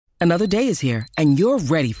Another day is here, and you're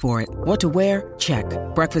ready for it. What to wear? Check.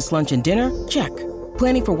 Breakfast, lunch, and dinner? Check.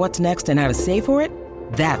 Planning for what's next and how to save for it?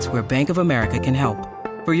 That's where Bank of America can help.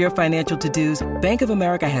 For your financial to-dos, Bank of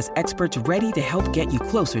America has experts ready to help get you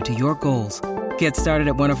closer to your goals. Get started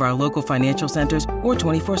at one of our local financial centers or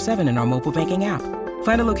 24/7 in our mobile banking app.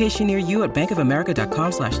 Find a location near you at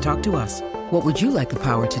bankofamerica.com/talktous. What would you like the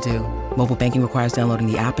power to do? Mobile banking requires downloading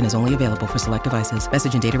the app and is only available for select devices.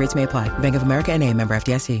 Message and data rates may apply. Bank of America N.A., member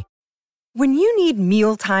FDIC. When you need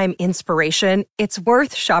mealtime inspiration, it's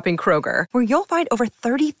worth shopping Kroger, where you'll find over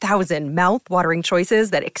 30,000 mouth-watering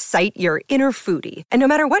choices that excite your inner foodie. And no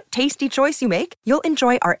matter what tasty choice you make, you'll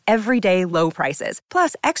enjoy our everyday low prices,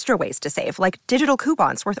 plus extra ways to save, like digital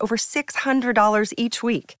coupons worth over $600 each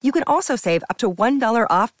week. You can also save up to $1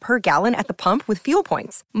 off per gallon at the pump with fuel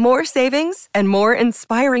points. More savings and more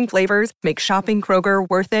inspiring flavors make shopping Kroger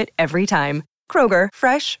worth it every time. Kroger,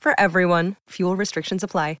 fresh for everyone. Fuel restrictions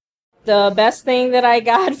apply. The best thing that I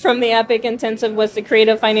got from the Epic Intensive was the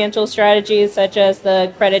creative financial strategies such as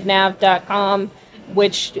the creditnav.com,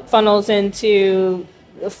 which funnels into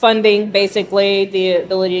funding, basically the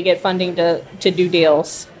ability to get funding to do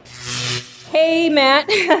deals. Hey, Matt,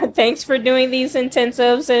 thanks for doing these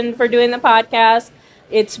intensives and for doing the podcast.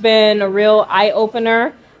 It's been a real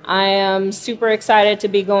eye-opener. I am super excited to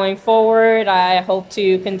be going forward. I hope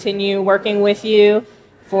to continue working with you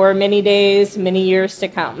for many days, many years to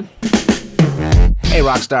come. Hey,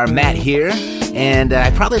 Rockstar, Matt here. And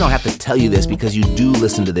I probably don't have to tell you this because you do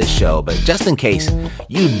listen to this show, but just in case,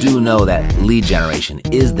 you do know that lead generation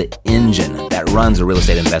is the engine that runs a real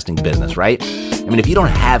estate investing business, right? I mean, if you don't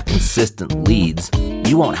have consistent leads,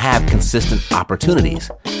 you won't have consistent opportunities.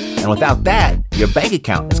 And without that, your bank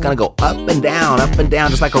account is going to go up and down,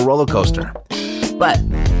 just like a roller coaster. But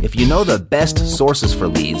if you know the best sources for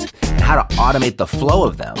leads and how to automate the flow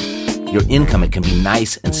of them, your income, it can be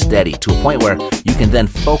nice and steady to a point where you can then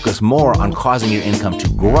focus more on causing your income to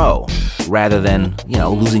grow rather than,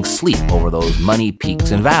 losing sleep over those money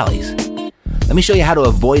peaks and valleys. Let me show you how to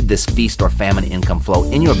avoid this feast or famine income flow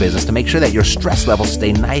in your business to make sure that your stress levels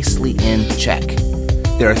stay nicely in check.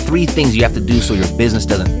 There are 3 things you have to do so your business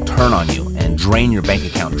doesn't turn on you and drain your bank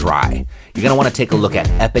account dry. You're going to want to take a look at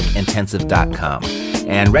epicintensive.com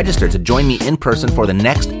and register to join me in person for the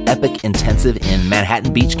next Epic Intensive in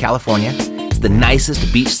Manhattan Beach, California. It's the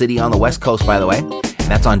nicest beach city on the West Coast, by the way. And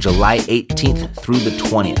that's on July 18th through the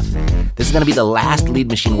 20th. This is going to be the last lead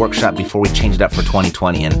machine workshop before we change it up for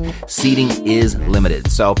 2020, and seating is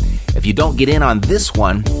limited. So if you don't get in on this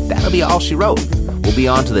one, that'll be all she wrote. We'll be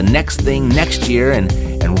on to the next thing next year, and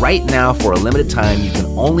right now, for a limited time, you can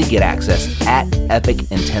only get access at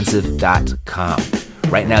epicintensive.com.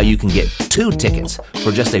 Right now, you can get 2 tickets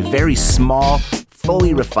for just a very small,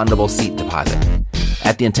 fully refundable seat deposit.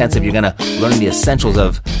 At the intensive, you're going to learn the essentials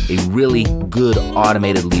of a really good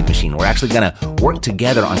automated lead machine. We're actually going to work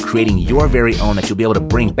together on creating your very own that you'll be able to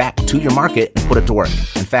bring back to your market and put it to work.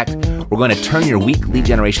 In fact, we're going to turn your weak lead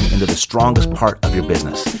generation into the strongest part of your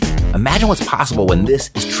business. Imagine what's possible when this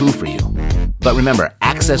is true for you. But remember,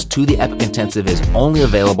 access to the Epic Intensive is only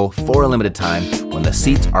available for a limited time. When the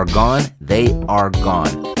seats are gone, they are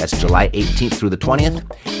gone. That's July 18th through the 20th.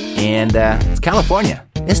 And it's California.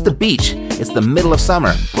 It's the beach. It's the middle of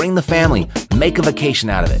summer. Bring the family. Make a vacation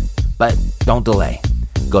out of it. But don't delay.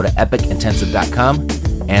 Go to epicintensive.com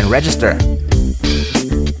and register.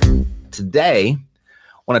 Today,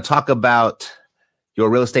 I want to talk about your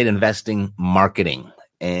real estate investing marketing.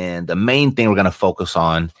 And the main thing we're going to focus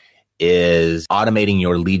on is automating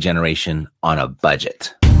your lead generation on a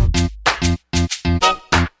budget.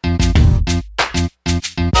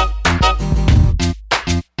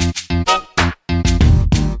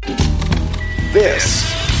 This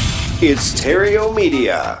is Stereo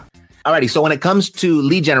Media. Alrighty, so when it comes to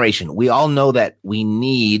lead generation, we all know that we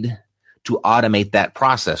need to automate that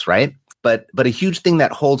process, right? But a huge thing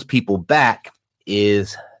that holds people back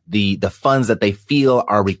is the funds that they feel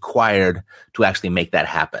are required to actually make that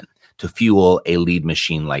happen, to fuel a lead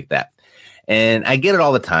machine like that. And I get it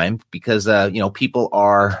all the time because, people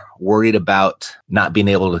are worried about not being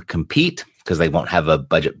able to compete because they won't have a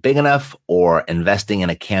budget big enough, or investing in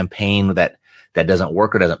a campaign that doesn't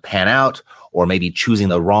work or doesn't pan out, or maybe choosing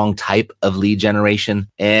the wrong type of lead generation.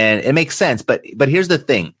 And it makes sense. But here's the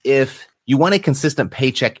thing. If you want a consistent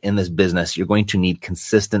paycheck in this business, you're going to need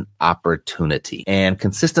consistent opportunity. And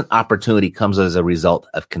consistent opportunity comes as a result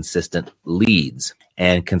of consistent leads.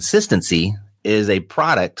 And consistency is a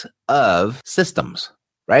product of systems,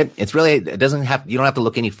 right? You don't have to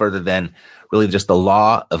look any further than really just the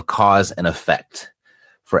law of cause and effect.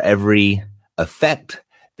 For every effect,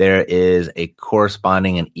 there is a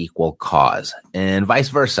corresponding and equal cause, and vice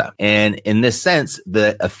versa. And in this sense,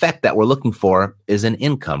 the effect that we're looking for is an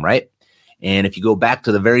income, right? And if you go back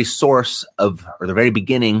to the very source of, or the very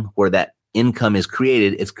beginning where that income is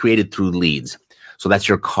created, it's created through leads. So that's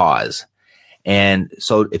your cause. And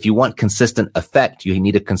so if you want consistent effect, you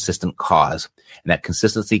need a consistent cause. And that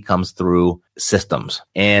consistency comes through systems.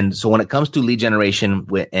 And so when it comes to lead generation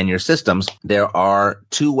and your systems, there are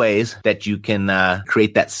two ways that you can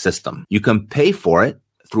create that system. You can pay for it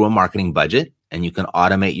through a marketing budget, and you can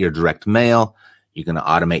automate your direct mail. You can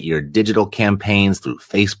automate your digital campaigns through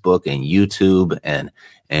Facebook and YouTube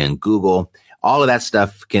and Google. All of that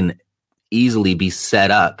stuff can easily be set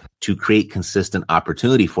up to create consistent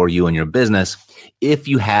opportunity for you and your business if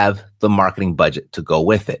you have the marketing budget to go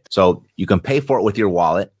with it. So you can pay for it with your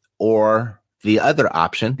wallet, or the other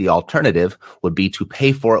option, the alternative, would be to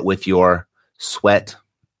pay for it with your sweat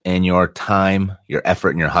and your time, your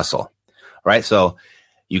effort, and your hustle. All right. So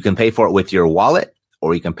you can pay for it with your wallet,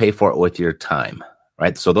 or you can pay for it with your time,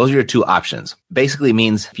 right? So those are your two options. Basically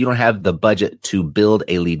means if you don't have the budget to build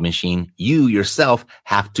a lead machine, you yourself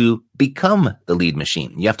have to become the lead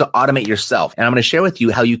machine. You have to automate yourself. And I'm going to share with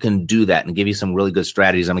you how you can do that and give you some really good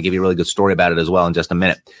strategies. I'm going to give you a really good story about it as well in just a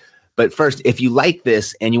minute. But first, if you like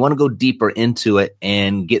this and you want to go deeper into it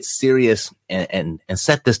and get serious and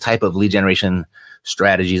set this type of lead generation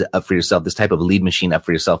strategies up for yourself, this type of lead machine up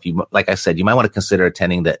for yourself, you, like I said, you might want to consider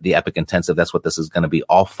attending the Epic Intensive. That's what this is going to be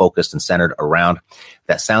all focused and centered around. If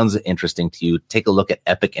that sounds interesting to you, take a look at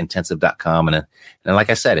epicintensive.com. And like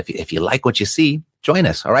I said, if you like what you see, join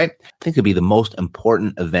us. All right. I think it'd be the most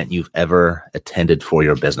important event you've ever attended for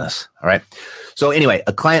your business. All right. So anyway,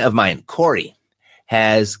 a client of mine, Corey,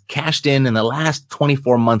 has cashed in the last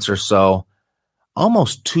 24 months or so,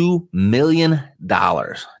 almost $2 million.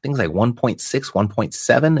 I think it's like 1.6,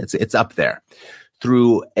 1.7. It's up there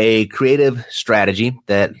through a creative strategy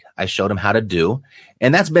that I showed him how to do.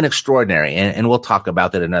 And that's been extraordinary. And we'll talk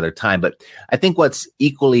about that another time. But I think what's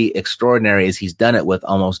equally extraordinary is he's done it with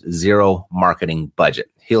almost zero marketing budget.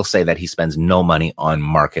 He'll say that he spends no money on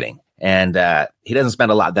marketing. And he doesn't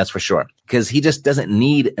spend a lot, that's for sure, because he just doesn't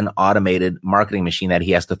need an automated marketing machine that he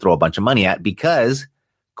has to throw a bunch of money at, because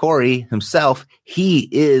Corey himself, he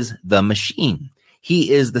is the machine.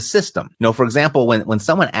 He is the system. You know, for example, when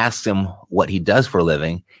someone asks him what he does for a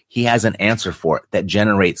living, he has an answer for it that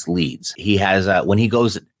generates leads. He has, when he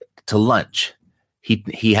goes to lunch,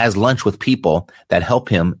 he has lunch with people that help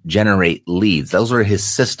him generate leads. Those are his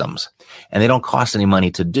systems, and they don't cost any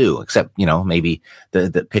money to do, except, you know, maybe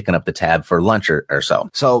the picking up the tab for lunch or so.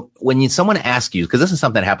 So when someone asks you, because this is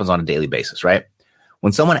something that happens on a daily basis, right?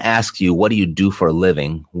 When someone asks you, what do you do for a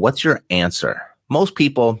living? What's your answer? Most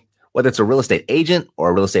people, whether it's a real estate agent or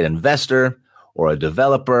a real estate investor or a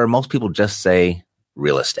developer, most people just say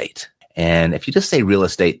real estate. And if you just say real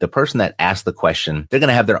estate, the person that asked the question, they're going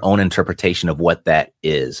to have their own interpretation of what that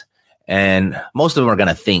is. And most of them are going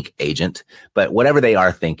to think agent, but whatever they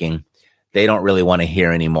are thinking, they don't really want to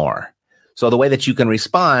hear anymore. So the way that you can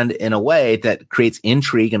respond in a way that creates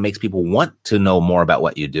intrigue and makes people want to know more about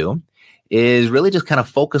what you do is really just kind of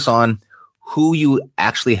focus on who you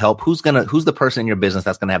actually help, who's the person in your business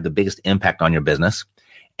that's going to have the biggest impact on your business,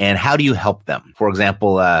 and how do you help them? For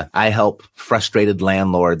example, I help frustrated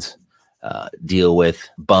landlords deal with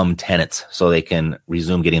bum tenants so they can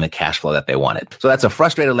resume getting the cash flow that they wanted. So that's a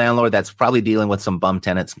frustrated landlord that's probably dealing with some bum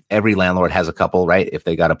tenants. Every landlord has a couple, right? If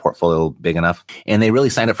they got a portfolio big enough, and they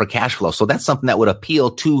really signed up for cash flow. So that's something that would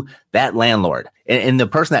appeal to that landlord. And the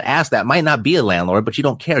person that asked that might not be a landlord, but you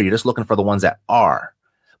don't care. You're just looking for the ones that are.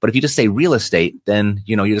 But if you just say real estate, then,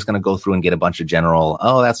 you know, you're just going to go through and get a bunch of general,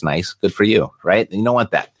 oh, that's nice. Good for you, right? And you don't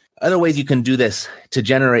want that. Other ways you can do this to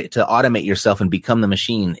automate yourself and become the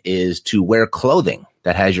machine is to wear clothing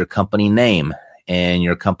that has your company name and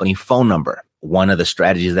your company phone number. One of the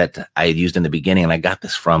strategies that I used in the beginning, and I got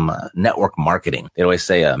this from network marketing. They always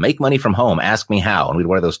say, make money from home, ask me how. And we'd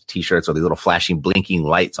wear those t-shirts or these little flashing, blinking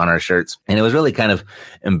lights on our shirts. And it was really kind of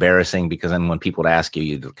embarrassing, because then when people would ask you,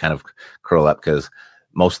 you'd kind of curl up, because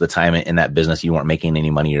most of the time in that business, you weren't making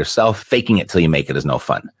any money yourself. Faking it till you make it is no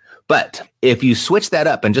fun. But if you switch that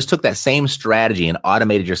up and just took that same strategy and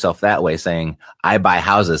automated yourself that way, saying, I buy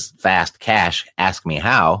houses fast, cash, ask me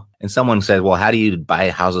how. And someone said, well, how do you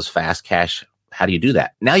buy houses fast, cash? How do you do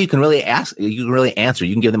that? Now you can really answer.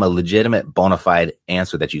 You can give them a legitimate, bona fide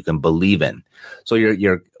answer that you can believe in. So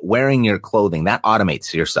you're wearing your clothing. That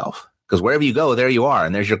automates yourself. Because wherever you go, there you are,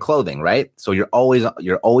 and there's your clothing, right? So you're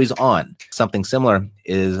always on. Something similar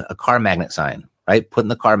is a car magnet sign, right? Putting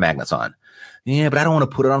the car magnets on. Yeah, but I don't want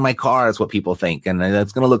to put it on my car. That's what people think, and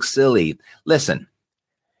that's going to look silly. Listen,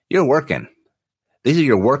 you're working. These are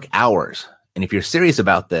your work hours. And if you're serious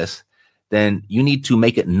about this, then you need to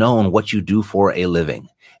make it known what you do for a living.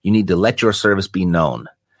 You need to let your service be known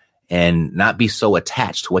and not be so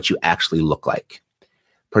attached to what you actually look like.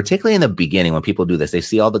 Particularly in the beginning, when people do this, they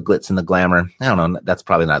see all the glitz and the glamour. I don't know. That's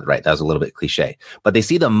probably not right. That was a little bit cliche, but they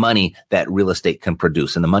see the money that real estate can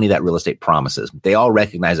produce and the money that real estate promises. They all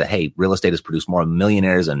recognize that, hey, real estate has produced more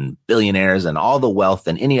millionaires and billionaires and all the wealth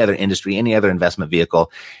than any other industry, any other investment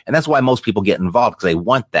vehicle. And that's why most people get involved, because they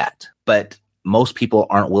want that. But most people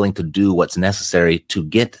aren't willing to do what's necessary to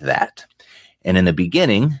get that. And in the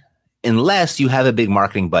beginning, unless you have a big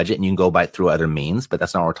marketing budget and you can go by through other means, but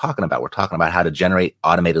that's not what we're talking about. We're talking about how to generate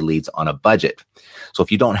automated leads on a budget. So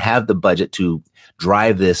if you don't have the budget to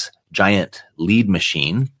drive this giant lead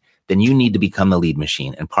machine, then you need to become the lead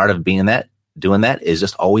machine. And part of doing that is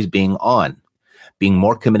just always being on, being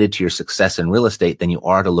more committed to your success in real estate than you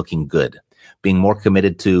are to looking good, being more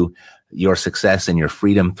committed to your success and your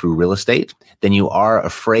freedom through real estate than you are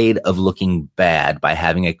afraid of looking bad by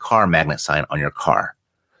having a car magnet sign on your car.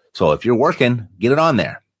 So if you're working, get it on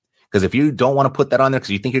there. Because if you don't want to put that on there because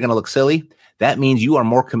you think you're going to look silly, that means you are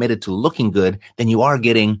more committed to looking good than you are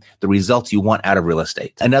getting the results you want out of real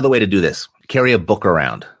estate. Another way to do this, carry a book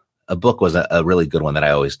around. A book was a really good one that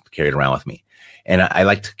I always carried around with me. And I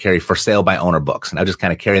like to carry for sale by owner books. And I just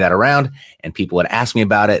kind of carry that around and people would ask me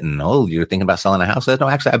about it. And, oh, you're thinking about selling a house? I said, no,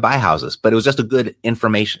 actually I buy houses, but it was just a good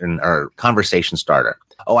information or conversation starter.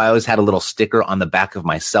 Oh, I always had a little sticker on the back of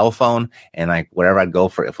my cell phone. And like wherever I'd go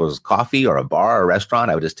for, if it was coffee or a bar or a restaurant,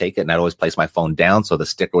 I would just take it and I'd always place my phone down. So the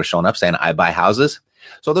sticker was showing up saying I buy houses.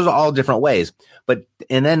 So those are all different ways.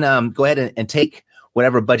 And then go ahead and take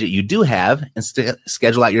whatever budget you do have and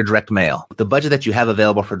schedule out your direct mail. The budget that you have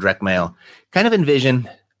available for direct mail, kind of envision,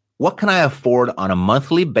 what can I afford on a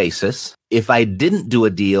monthly basis if I didn't do a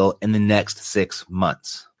deal in the next 6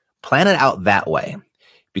 months? Plan it out that way,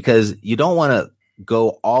 because you don't want to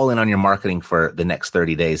go all in on your marketing for the next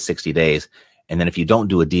 30 days, 60 days. And then if you don't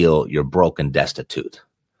do a deal, you're broke and destitute.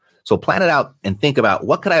 So plan it out and think about,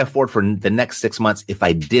 what could I afford for the next 6 months if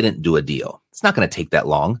I didn't do a deal? It's not going to take that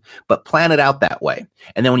long, but plan it out that way.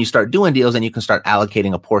 And then when you start doing deals, then you can start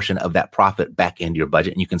allocating a portion of that profit back into your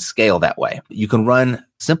budget, and you can scale that way. You can run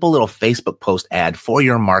simple little Facebook post ad for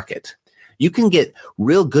your market. You can get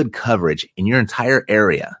real good coverage in your entire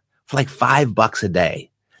area for like $5 a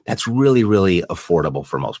day. That's really, really affordable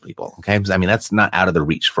for most people. Okay. I mean, that's not out of the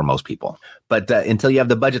reach for most people, but until you have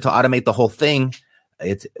the budget to automate the whole thing,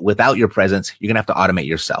 it's without your presence, you're going to have to automate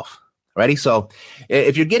yourself. Ready? So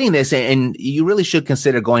if you're getting this, and you really should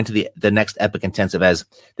consider going to the next Epic Intensive, as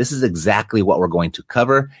this is exactly what we're going to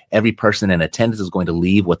cover. Every person in attendance is going to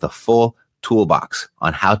leave with a full toolbox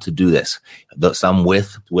on how to do this. Some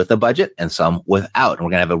with a budget and some without. And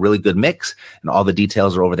we're going to have a really good mix, and all the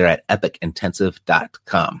details are over there at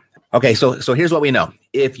epicintensive.com. Okay. So here's what we know.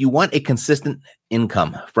 If you want a consistent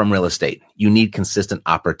income from real estate, you need consistent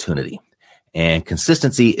opportunity. And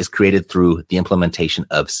consistency is created through the implementation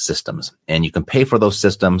of systems. And you can pay for those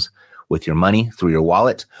systems with your money through your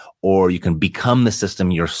wallet, or you can become the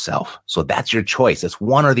system yourself. So that's your choice. It's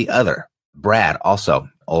one or the other. Brad, also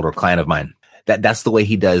older client of mine, that's the way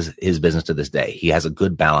he does his business to this day. He has a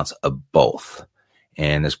good balance of both.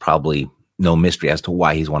 And there's probably no mystery as to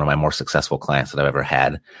why he's one of my more successful clients that I've ever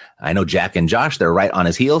had. I know Jack and Josh, they're right on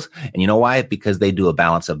his heels. And you know why? Because they do a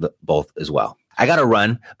balance of both as well. I got to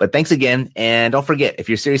run, but thanks again. And don't forget, if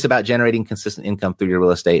you're serious about generating consistent income through your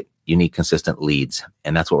real estate, you need consistent leads.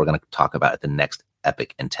 And that's what we're going to talk about at the next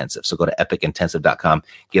Epic Intensive. So go to epicintensive.com,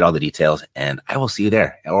 get all the details, and I will see you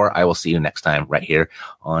there. Or I will see you next time right here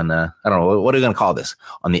on, I don't know, what are we going to call this?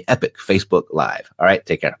 On the Epic Facebook Live. All right,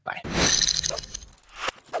 take care. Bye.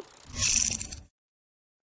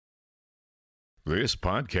 This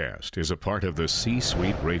podcast is a part of the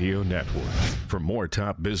C-Suite Radio Network. For more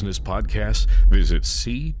top business podcasts, visit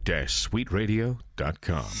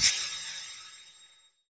c-suiteradio.com.